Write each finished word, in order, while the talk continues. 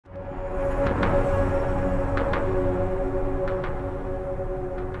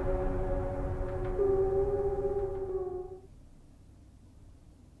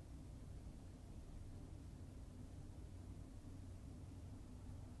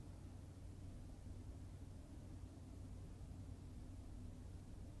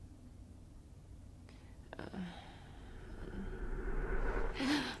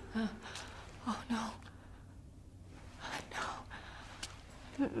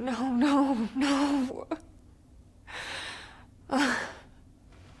No, no, no.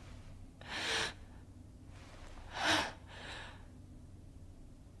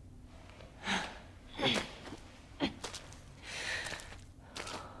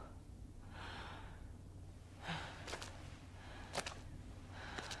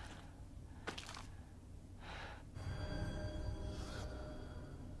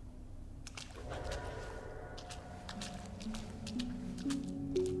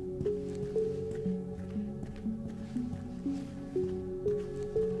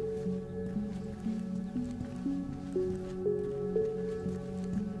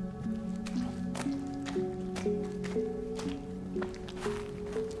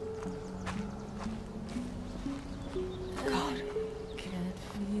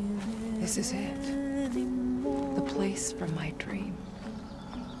 This is it. The place from my dream.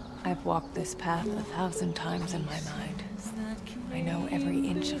 I've walked this path 1,000 times in my mind. I know every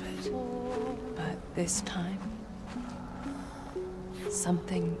inch of it. But this time,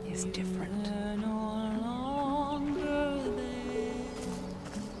 something is different.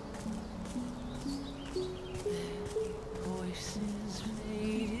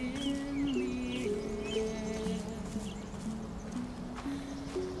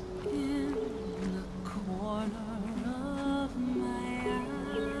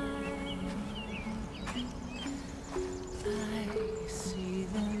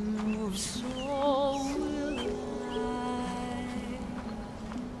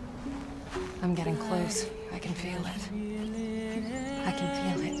 I'm getting close. I can feel it. I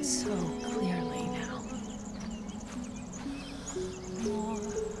can feel it so clearly now. More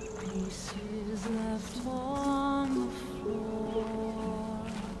pieces left on the floor.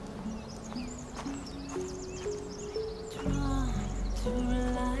 Drawn to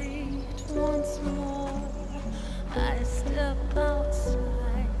light once more. I step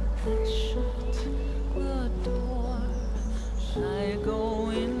outside. I shut the door. I go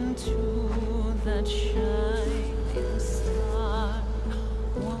into that shining star.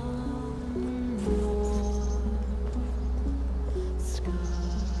 One more scar.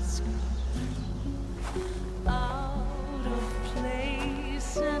 Out of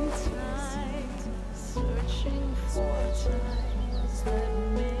place and time, searching for ties that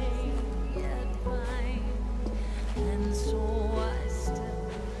may yet bind. And so I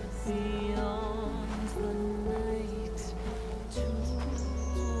step beyond the night to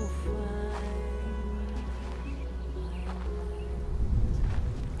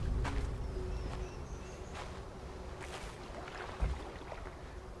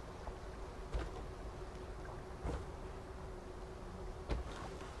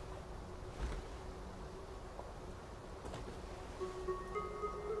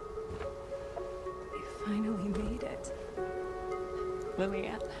finally made it.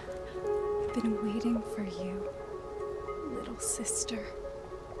 Lillian, I've been waiting for you, little sister.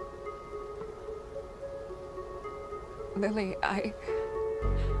 Lily, I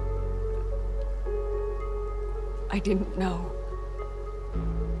didn't know.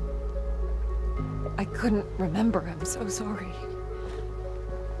 I couldn't remember. I'm so sorry.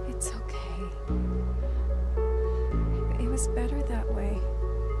 It's okay. It was better that way.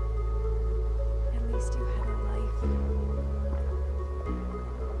 At least you had a life.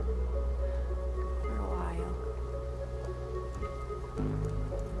 For a while.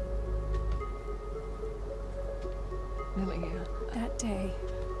 Lilia. That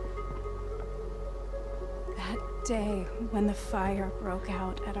day when the fire broke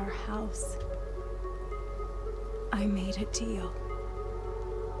out at our house, I made a deal.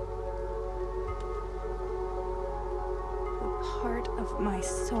 The part of my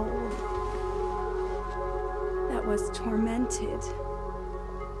soul that was tormented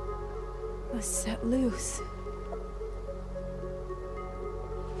was set loose.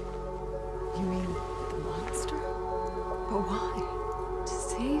 You mean the monster? But why? To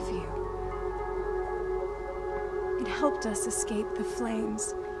save you. It helped us escape the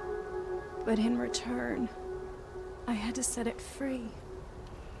flames, but in return, I had to set it free.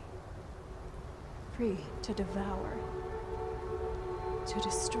 Free to devour, to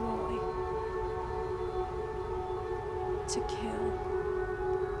destroy, to kill.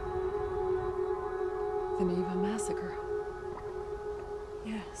 The Neva massacre.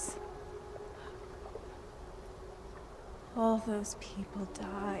 Yes. All those people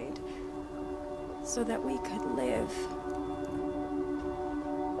died so that we could live.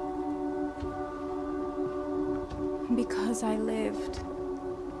 Because I lived,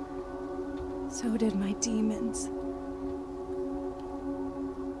 so did my demons.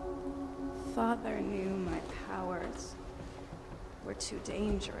 Father knew my powers were too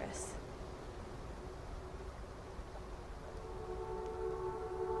dangerous.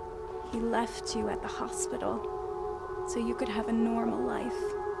 He left you at the hospital so you could have a normal life.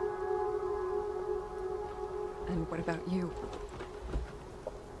 And what about you?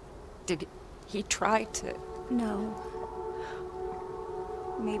 Did he try to... No.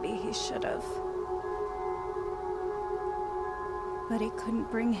 Maybe he should have. But he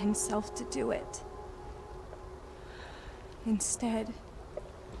couldn't bring himself to do it. Instead,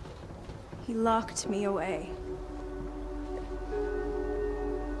 he locked me away.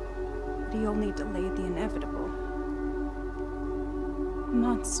 But he only delayed the inevitable.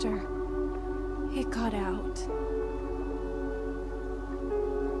 Monster, it got out.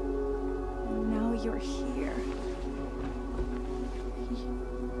 And now you're here.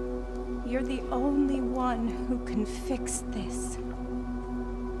 You're the only one who can fix this.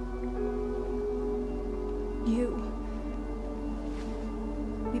 You.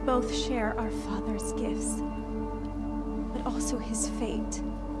 We both share our father's gifts, but also his fate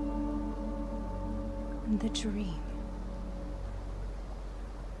and the dream.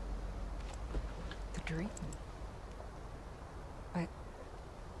 The dream? But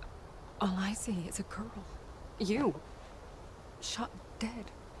all I see is a girl. You. Shot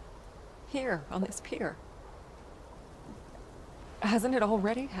dead. Here, on this pier. Hasn't it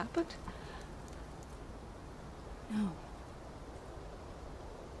already happened? No.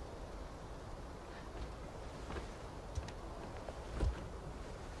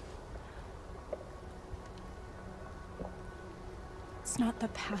 It's not the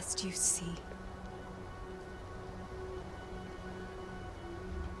past you see.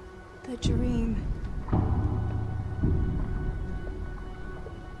 The dream.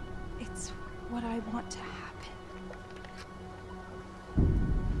 It's what I want to happen.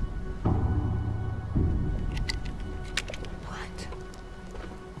 What?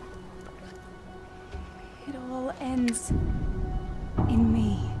 It all ends in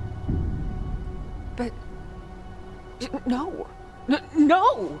me. But... no!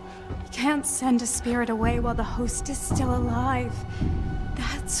 No! You can't send a spirit away while the host is still alive.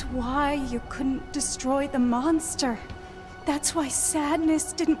 That's why you couldn't destroy the monster. That's why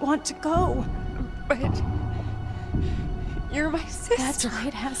Sadness didn't want to go. But... you're my sister. That's why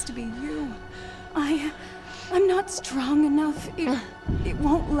it has to be you. I'm not strong enough. It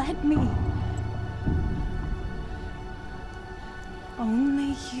won't let me.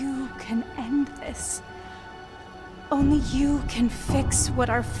 Only you can end this. Only you can fix what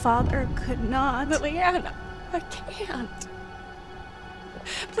our father could not. Lillian, I can't.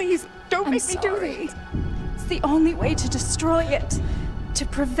 Please, don't make me do this. It's the only way to destroy it. To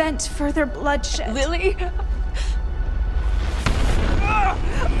prevent further bloodshed. Lily?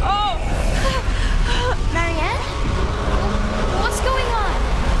 Oh! Marianne? What's going on?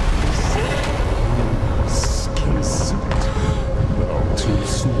 Skin suit. All too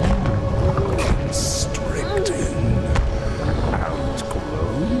small. Constricting.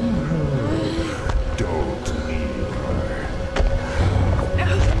 Outgrown her. Don't leave her.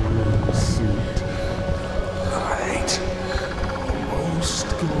 Suit. Light. Almost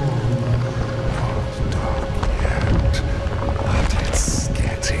gone. Not dark yet. But it's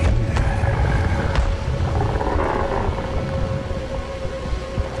getting there.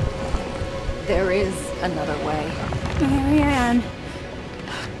 There is another way. Marianne.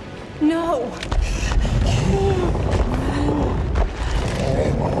 No.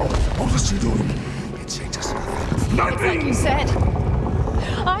 What is she doing? It changes nothing. It's like you said.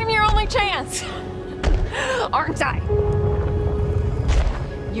 I'm your only chance. Aren't I?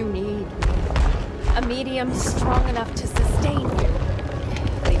 You need a medium strong enough to sustain you.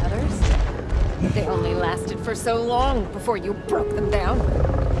 The others? They only lasted for so long before you broke them down.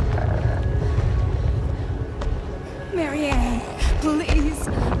 Marianne, please.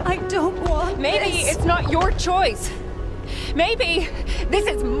 I don't want Maybe this. it's not your choice. Maybe this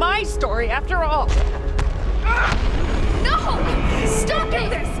is my story after all. No! Stop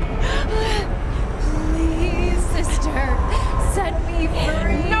it! Please, sister. Set me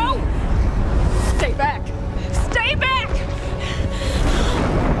free. No! Stay back! Stay back!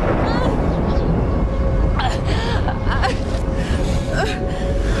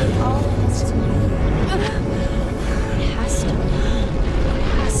 All has to be. It has to be.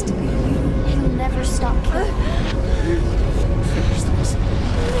 It has to be you. It'll never stop killing. Finish this.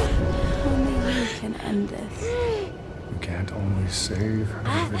 Only you can end this. You can't always save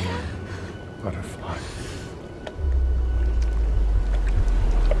everyone. Butterfly.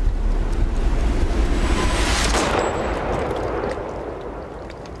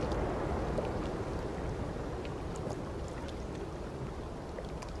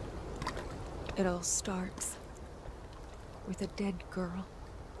 It all starts with a dead girl.